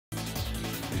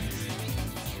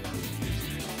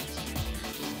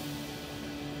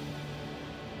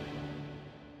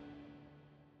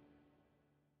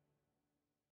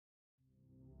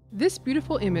This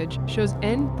beautiful image shows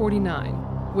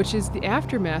N49, which is the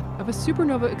aftermath of a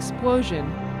supernova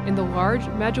explosion in the Large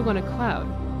Magellanic Cloud.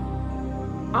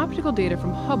 Optical data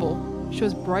from Hubble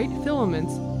shows bright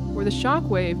filaments where the shock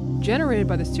wave generated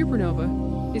by the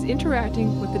supernova is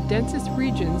interacting with the densest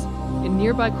regions in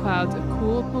nearby clouds of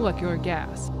cool molecular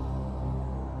gas.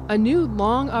 A new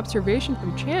long observation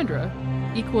from Chandra,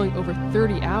 equaling over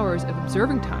 30 hours of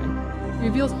observing time,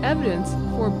 reveals evidence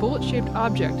for a bullet-shaped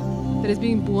object that is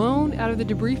being blown out of the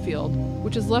debris field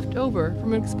which is left over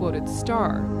from an exploded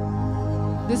star.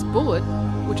 This bullet,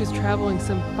 which is traveling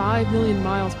some 5 million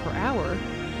miles per hour,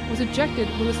 was ejected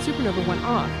when the supernova went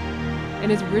off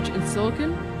and is rich in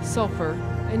silicon, sulfur,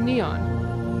 and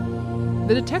neon.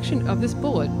 The detection of this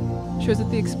bullet shows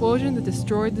that the explosion that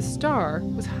destroyed the star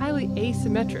was highly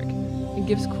asymmetric and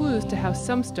gives clues to how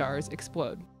some stars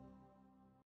explode.